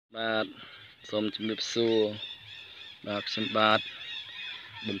បាទសូមជំរាបសួរបាទខ្ញុំបាទ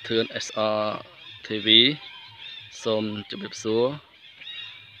Bunthorun SRTV សូមជំរាបសួរ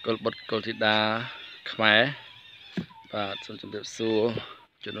កុលបុត្រកុលធីតាខ្មែរបាទសូមជំរាបសួរ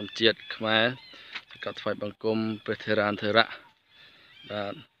ជនរួមជាតិខ្មែរក៏ថ្វាយបង្គំព្រះធេរានធេរៈបា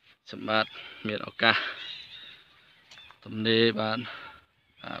ទខ្ញុំបាទមានឱកាសទំនេរ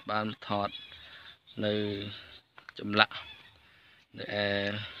បានថតនៅចម្លាក់នៅ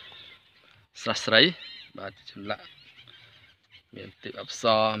ឯស្រះស្រីបាទចម្លាក់មានទេពអប្ស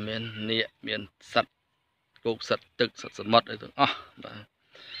រមាននាគមានសត្វគោកសត្វទឹកសត្វសមុទ្រអីទាំងអស់បា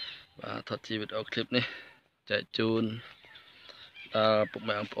ទថតជាវីដេអូឃ្លីបនេះចែកជូនដល់ពុក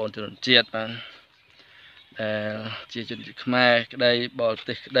ម៉ែបងប្អូនជនរួមជាតិបាទដែលជាជនជាតិខ្មែរក្តីបរ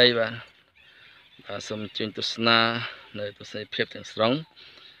ទេសក្តីបាទសូមអញ្ជើញទស្សនានៅទស្សនីយភាពទាំងស្រុង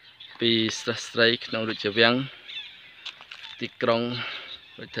ពីស្រះស្រីក្នុងរាជវាំងទីក្រុង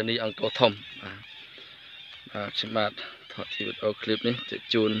រាជធានីអង្គរធំបាទខ្ញុំបាទថតវីដេអូឃ្លីបនេះជ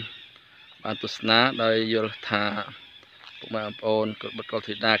ជូនបានទស្សនាដោយយល់ថាពុកម៉ែបងប្អូនកុលបុត្រកុល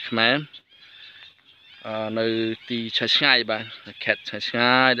ធីតាខ្មែរនៅទីឆ្ងាយបាទខេត្តឆ្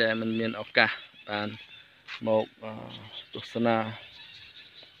ងាយដែលមិនមានឱកាសបានមកទស្សនា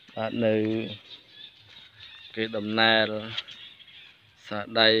បាទនៅគេដំណើរសា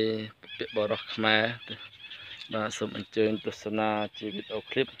ដៃពាក្យបរោះខ្មែរបាទសូមអញ្ជើញទស្សនាជាវីដេអូ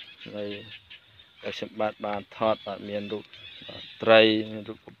ឃ្លីបហើយខ្ញុំបានថតបាទមានរូបត្រីមាន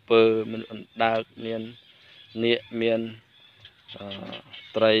រូបក្រពើមានអណ្ដើកមាននាគមាន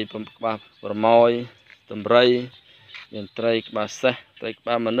ត្រីក្បាលប្រមោយតម្រៃមានត្រីក្បាលសេះត្រីក្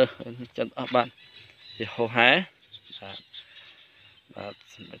បាលមនុស្សចិនអស់បាទជាហោហែបាទ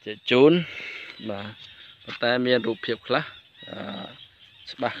សម្រាប់ជូនបាទប៉ុន្តែមានរូបភាពខ្លះ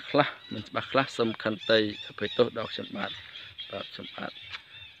ច្បាស់ខ្លះមិនច្បាស់ខ្លះសូមខន្តីអភ័យទោសដល់ខ្ញុំបាទខ្ញុំបាទ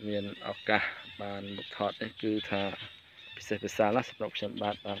មានឱកាសបានមកថតនេះគឺថាពិសេសពិសាលណាស់សម្រាប់ខ្ញុំ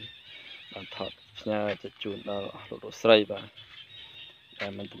បាទបានថតផ្ញើទៅជូនដល់លោកស្រីបាទតែ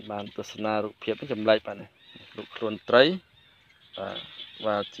មិនបានទស្សនារូបភាពចម្លែកបាទរូបខ្លួនត្រី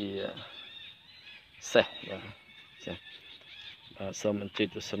បាទជាសេះបាទសូមអញ្ជើញ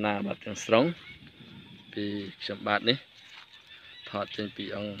ទស្សនាបាទទាំងស្រុងពីខ្ញុំបាទនេះថតចេញពី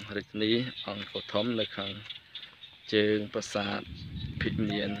អង្គរាជធានីអង្គរធំនៅខាងជើងប្រាសាទភិ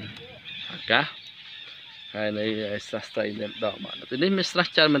មានអាកាសហើយនៅស្រះស្រីនេះដកបាទទីនេះមានស្រះ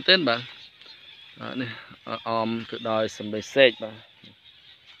ច្រើនមែនទែនបាទនេះអមគឺដោយសំឡេងសេកបាទ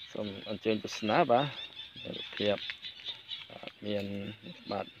សូមអញ្ជើញទស្សនាបាទរូបភាពមាន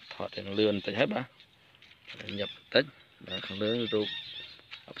បាទថតទាំងលឿនបន្តិចហើយបាទញាប់បន្តិចបាទខាងលើរូប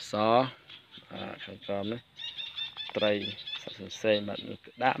អប្សរខាងក្រោមនេះត្រីសត្វផ្សេងបាទមាន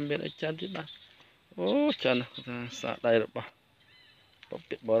ក្តាមមានអីច្រើនទៀតបាទអូច្រើនថាសាដៃរបស់ព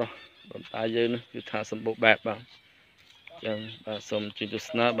ពាក់បរោះបន្តតាយើងនេះគឺថាសម្បូរបែបបាទអញ្ចឹងបាទសូមជួយទស្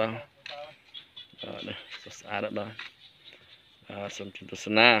សនាបាទនេះស្អាតបាទសូមជួយទស្ស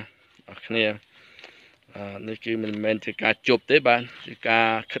នាអរគ្នានេះគឺមិនមែនជាការជប់ទេបាទជាការ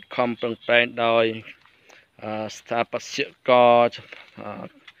ខិតខំប្រឹងប្រែងដោយស្ថាបត្យករ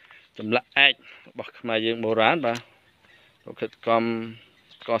ចម្លាក់ឯករបស់ខ្មែរយើងបុរាណបាទខិតខំ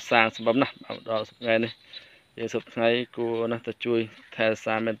កសាងសម្រាប់ណាស់ដល់ថ្ងៃនេះយើងសប្តាហ៍ថ្ងៃគួរណាស់ទៅជួយថែរក្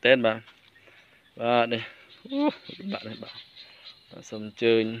សាមែនទែនបាទនេះបាទនេះបាទសូមអញ្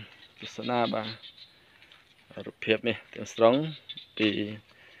ជើញទស្សនាបាទរូបភាពនេះទាំងស្រុងពី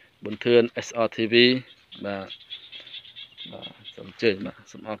Bunthorun SRTV បាទសូមអញ្ជើញបាទ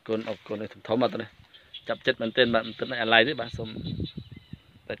សូមអរគុណនេះធំបាទនេះចាប់ចិត្តមែនទែនបាទមិនអាឡ័យទេបាទសូម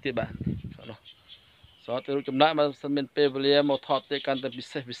តែទៀតបាទនោះសតទៅរូបចម្លាក់បាទសិនមានពេលវេលាមកថតទេកាន់តែពិ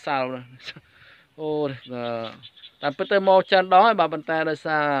សេសវិសាលអូតាមពិតទៅមកច្រើនដងហើយបាទប៉ុន្តែដោយ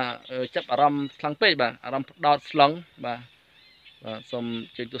សារចាប់អារម្មណ៍ខ្លាំងពេកបាទអារម្មណ៍ផ្ដោតស្លង់បាទសូម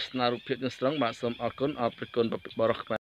ជួយទស្សនារូបភាពទាំងស្រុងបាទសូមអរគុណអរព្រគុណបរិបរោះ